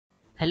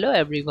Hello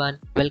everyone,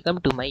 welcome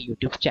to my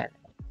YouTube channel.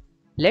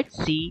 Let's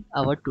see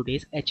our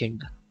today's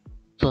agenda.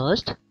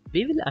 First,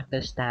 we will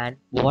understand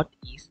what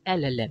is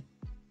LLM.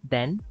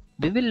 Then,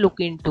 we will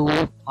look into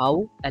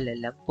how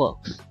LLM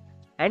works.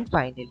 And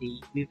finally,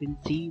 we will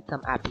see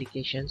some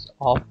applications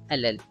of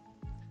LLM.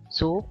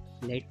 So,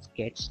 let's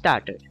get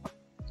started.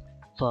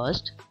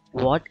 First,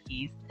 what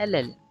is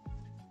LLM?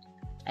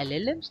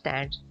 LLM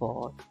stands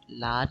for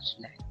Large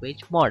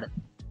Language Model.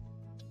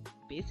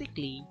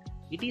 Basically,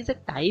 it is a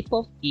type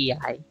of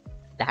AI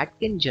that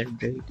can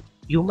generate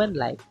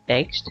human-like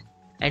text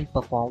and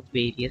perform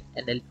various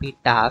NLP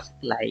tasks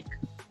like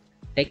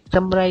text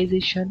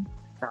summarization,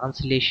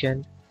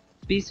 translation,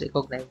 speech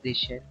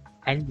recognition,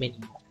 and many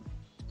more.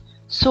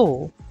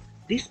 So,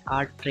 these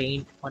are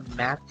trained on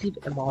massive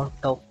amount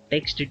of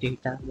text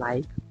data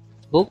like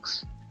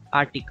books,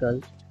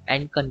 articles,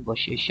 and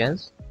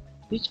conversations,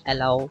 which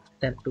allow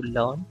them to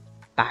learn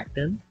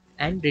patterns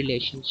and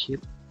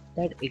relationships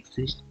that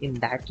exist in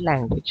that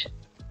language.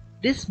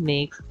 This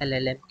makes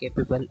LLM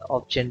capable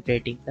of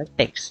generating the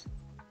text.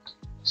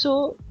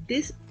 So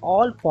these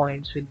all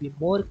points will be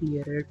more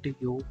clearer to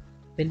you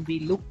when we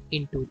look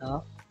into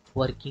the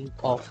working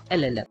of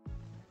LLM.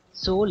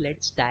 So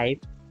let's dive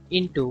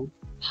into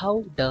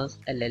how does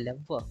LLM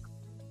work.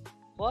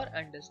 For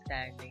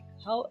understanding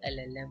how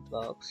LLM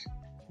works,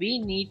 we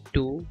need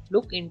to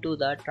look into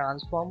the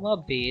transformer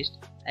based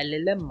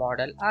LLM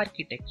model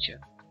architecture.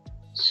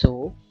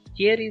 So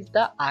here is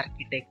the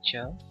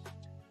architecture,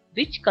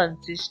 which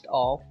consists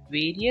of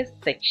various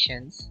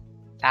sections,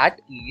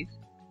 that is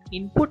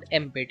input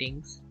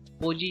embeddings,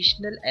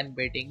 positional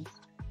embeddings,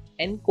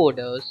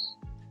 encoders,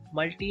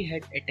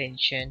 multi-head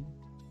attention,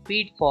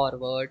 feed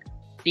forward,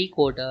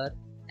 decoder,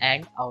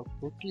 and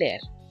output layer.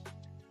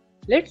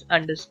 Let's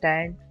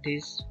understand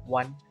this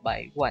one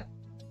by one.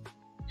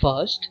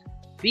 First,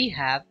 we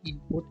have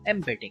input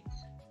embeddings.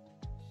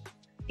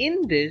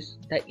 In this,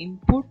 the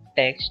input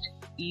text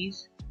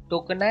is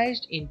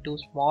tokenized into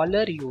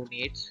smaller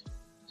units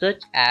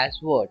such as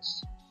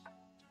words,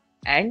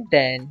 and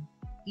then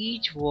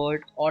each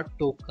word or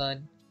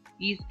token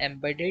is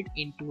embedded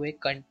into a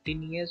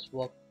continuous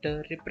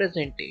vector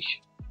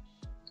representation.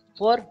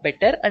 For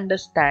better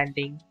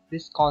understanding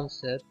this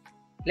concept,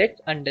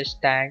 let's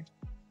understand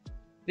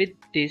with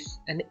this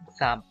an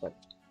example.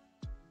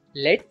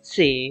 Let's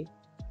say,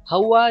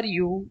 "How are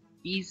you?"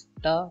 is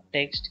the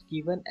text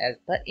given as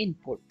the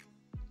input.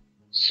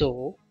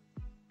 So,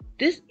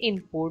 this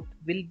input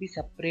will be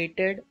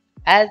separated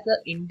as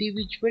an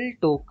individual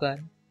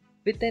token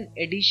with an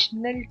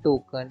additional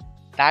token,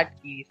 that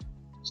is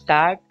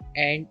start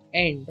and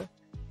end,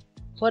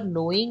 for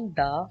knowing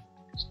the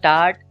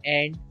start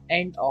and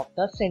end of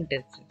the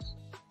sentences.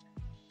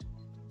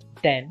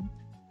 Then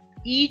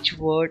each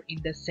word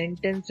in the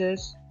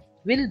sentences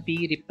will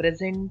be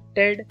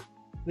represented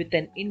with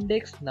an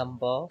index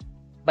number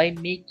by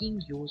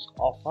making use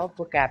of a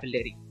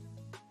vocabulary,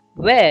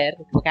 where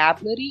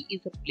vocabulary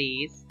is a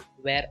place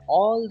where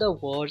all the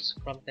words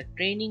from the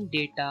training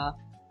data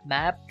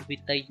mapped with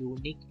a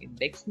unique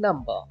index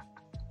number.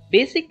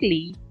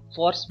 Basically,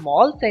 for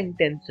small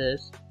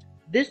sentences,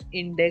 this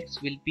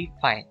index will be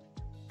fine.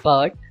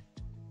 But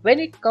when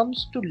it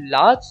comes to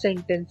large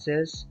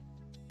sentences,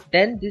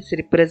 then this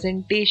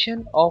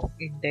representation of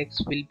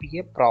index will be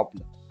a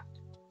problem.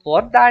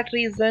 For that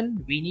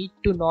reason, we need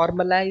to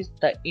normalize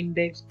the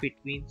index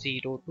between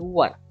 0 to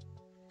 1.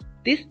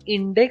 This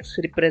index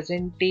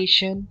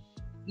representation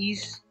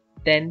is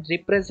then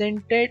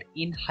represented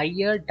in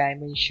higher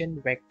dimension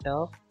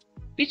vector,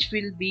 which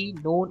will be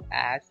known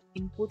as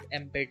input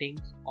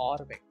embeddings or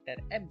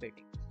vector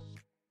embeddings.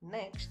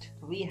 Next,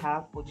 we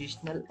have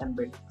positional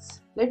embeddings.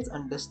 Let's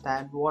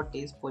understand what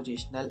is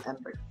positional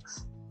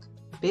embeddings.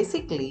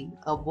 Basically,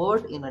 a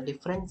word in a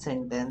different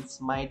sentence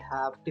might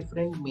have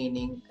different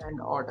meaning and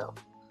order.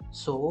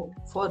 So,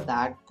 for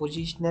that,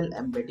 positional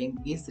embedding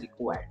is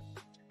required.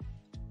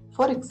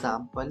 For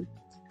example,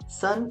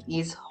 sun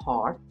is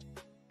hot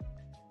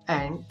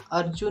and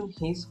Arjun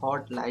is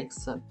hot like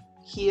sun.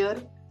 Here,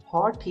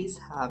 hot is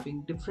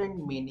having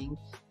different meaning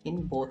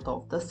in both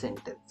of the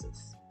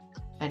sentences.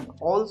 And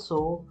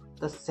also,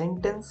 the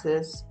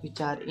sentences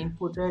which are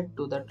inputted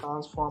to the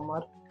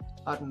transformer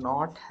are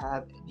not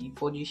have any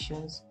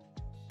positions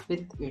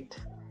with it,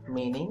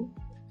 meaning,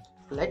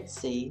 let's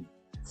say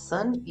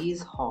sun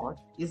is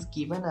hot is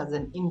given as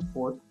an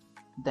input,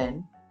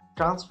 then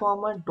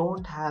transformer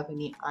don't have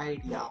any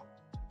idea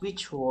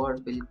which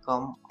word will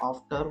come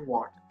after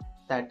what,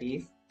 that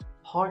is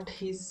hot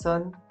is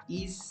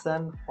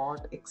sun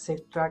hot,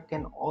 etc.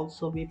 can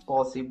also be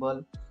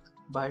possible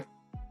but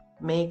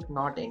make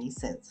not any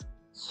sense.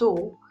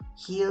 So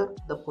here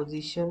the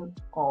position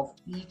of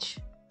each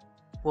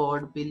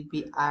word will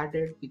be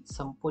added with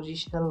some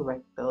positional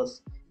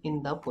vectors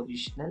in the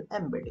positional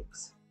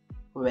embeddings,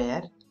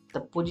 where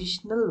the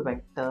positional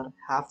vector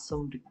have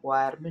some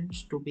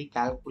requirements to be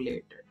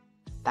calculated.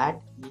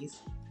 That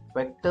is,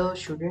 vector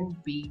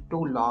shouldn't be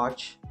too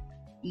large,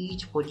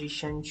 each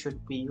position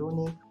should be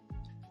unique,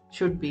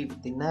 should be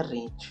within a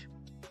range.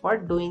 For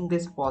doing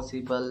this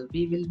possible,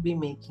 we will be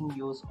making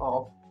use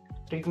of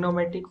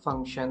trigonometric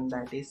function,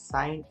 that is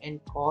sine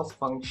and cos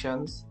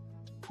functions,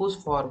 whose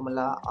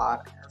formula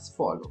are as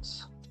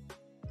follows.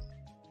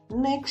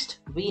 Next,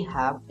 we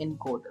have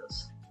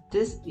encoders.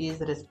 This is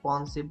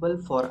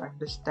responsible for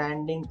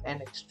understanding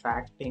and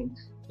extracting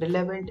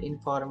relevant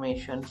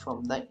information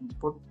from the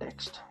input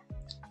text.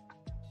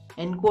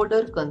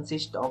 Encoder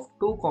consists of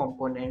two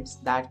components,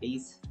 that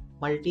is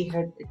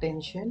multi-head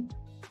attention,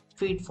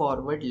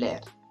 feed-forward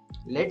layer.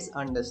 Let's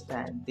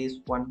understand this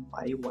one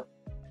by one.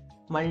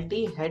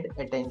 Multi-head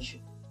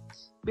attention.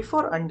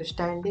 Before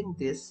understanding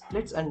this,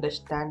 let's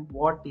understand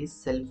what is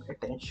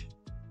self-attention.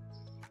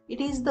 It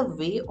is the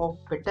way of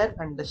better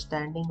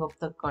understanding of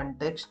the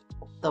context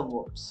of the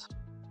words.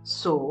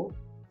 So,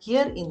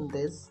 here in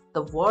this,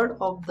 the word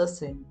of the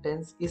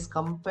sentence is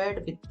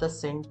compared with the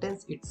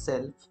sentence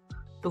itself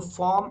to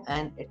form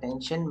an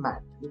attention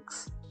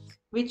matrix,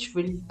 which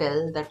will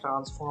tell the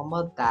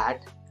transformer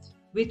that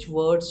which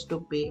words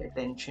to pay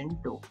attention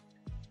to.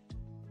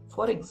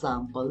 For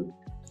example,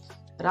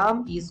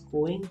 Ram is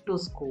going to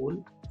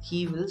school,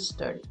 he will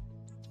study.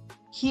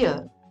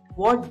 Here,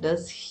 what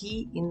does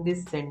he in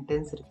this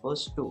sentence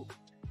refers to?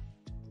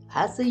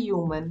 As a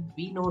human,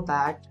 we know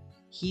that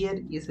here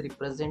is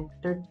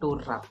represented to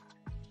Ram.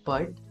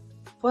 But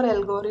for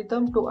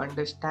algorithm to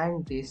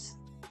understand this,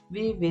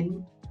 we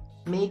will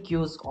make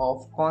use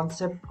of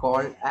concept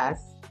called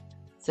as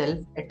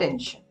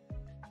self-attention.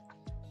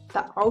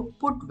 The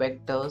output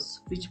vectors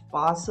which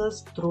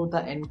passes through the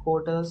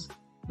encoders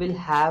will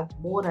have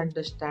more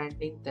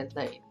understanding than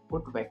the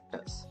input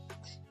vectors.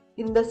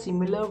 In the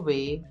similar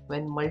way,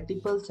 when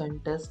multiple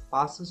sentence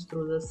passes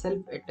through the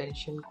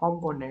self-attention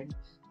component,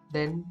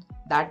 then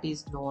that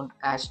is known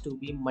as to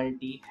be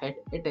multi-head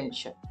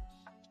attention.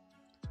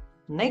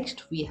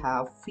 Next, we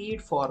have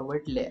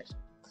feed-forward layer.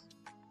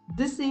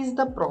 This is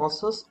the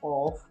process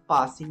of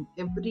passing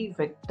every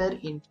vector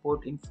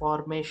input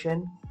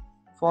information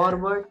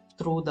forward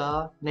through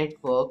the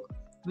network,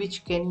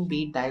 which can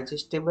be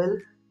digestible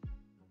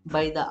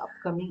by the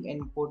upcoming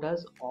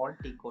encoders or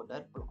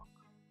decoder block.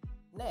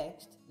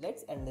 Next,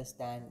 let's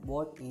understand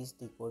what is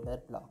decoder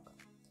block.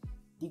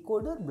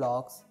 Decoder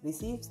blocks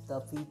receives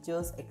the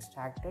features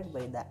extracted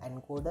by the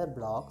encoder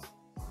blocks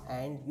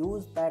and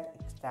use that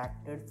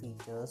extracted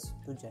features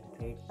to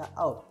generate the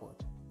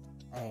output.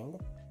 And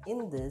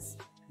in this,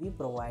 we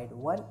provide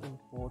one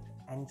input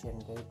and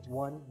generate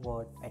one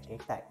word at a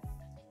time.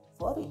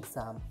 For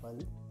example,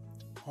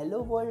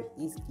 hello world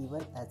is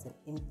given as an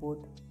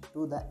input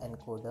to the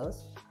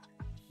encoders.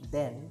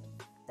 Then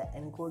the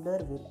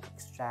encoder will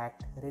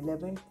extract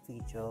relevant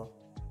feature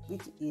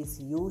which is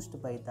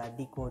used by the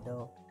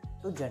decoder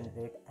to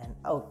generate an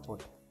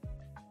output.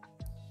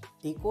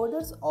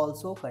 Decoders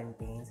also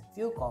contains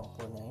few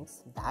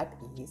components, that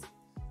is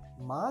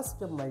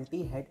masked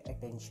multi-head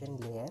attention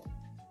layer,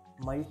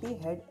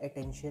 multi-head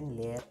attention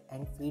layer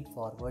and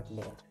feed-forward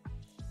layer,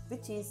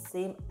 which is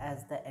same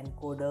as the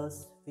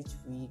encoders which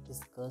we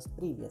discussed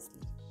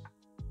previously.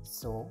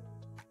 So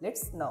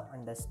let's now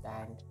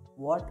understand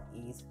what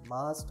is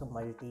masked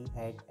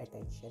multi-head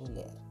attention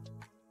layer.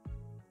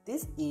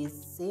 This is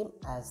same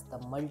as the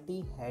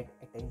multi-head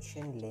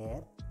attention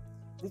layer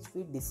which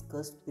we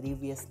discussed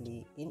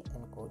previously in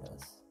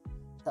encoders.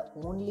 The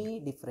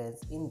only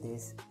difference in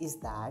this is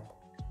that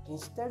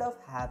instead of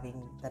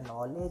having the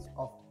knowledge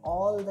of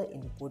all the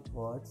input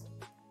words,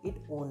 it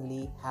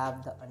only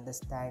have the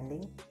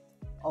understanding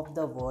of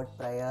the word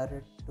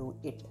prior to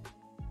it.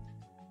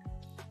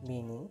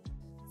 Meaning,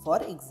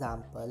 for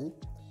example,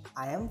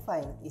 I am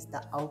fine is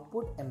the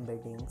output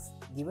embeddings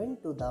given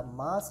to the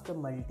masked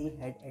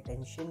multi-head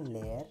attention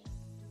layer.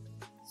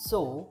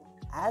 So,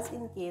 as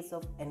in case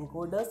of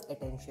encoder's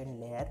attention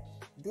layer,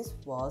 this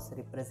was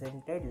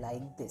represented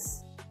like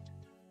this.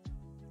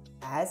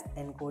 As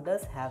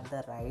encoders have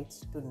the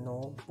rights to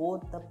know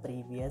both the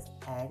previous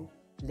and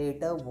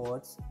later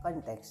words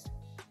context.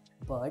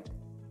 But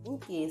in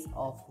case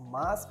of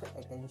masked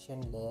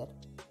attention layer,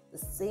 the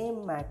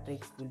same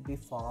matrix will be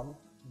formed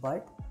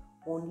but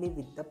only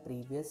with the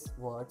previous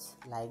words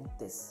like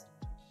this,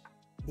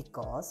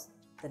 because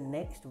the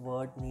next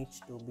word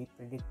needs to be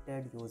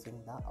predicted using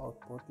the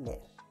output layer.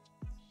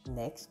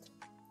 Next,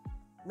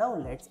 now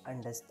let's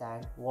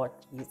understand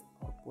what is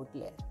output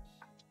layer.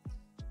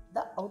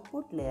 The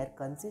output layer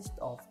consists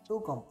of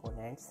two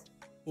components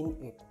in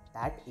it,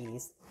 that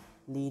is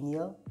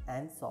linear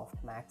and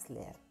softmax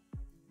layer,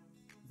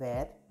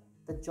 where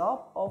the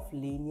job of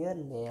linear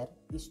layer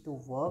is to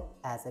work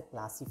as a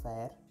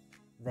classifier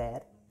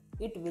where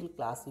it will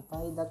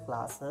classify the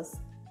classes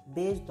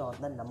based on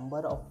the number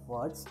of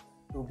words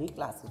to be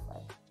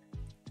classified.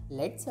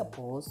 Let's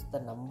suppose the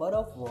number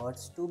of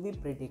words to be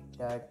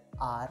predicted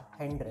are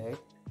 100,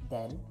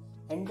 then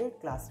 100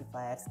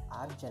 classifiers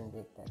are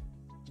generated.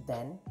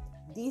 Then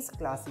these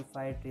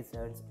classified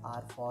results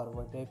are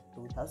forwarded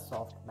to the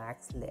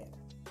softmax layer,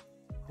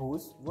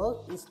 whose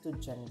work is to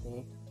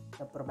generate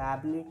the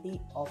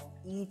probability of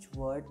each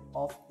word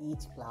of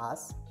each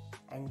class,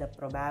 and the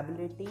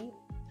probability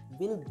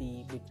will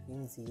be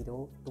between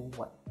 0 to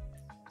 1.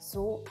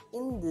 So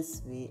in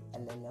this way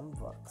LLM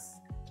works.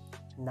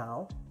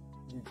 Now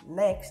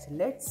Next,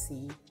 let's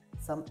see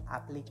some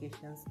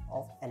applications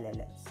of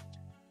LLMs.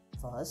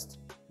 First,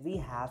 we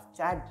have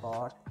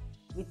chatbot,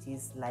 which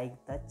is like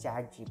the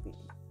ChatGPT.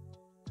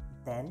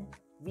 Then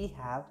we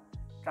have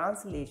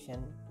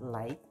translation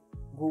like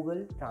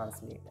Google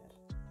Translator.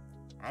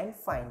 And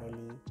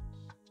finally,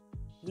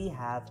 we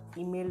have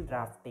email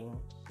drafting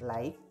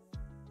like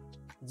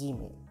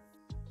Gmail.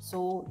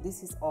 So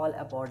this is all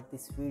about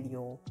this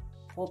video.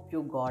 Hope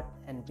you got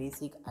a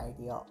basic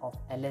idea of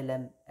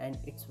LLM and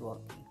its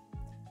working.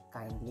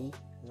 Kindly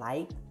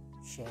like,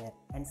 share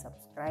and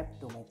subscribe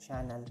to my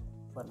channel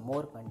for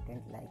more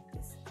content like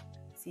this.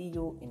 See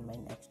you in my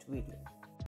next video.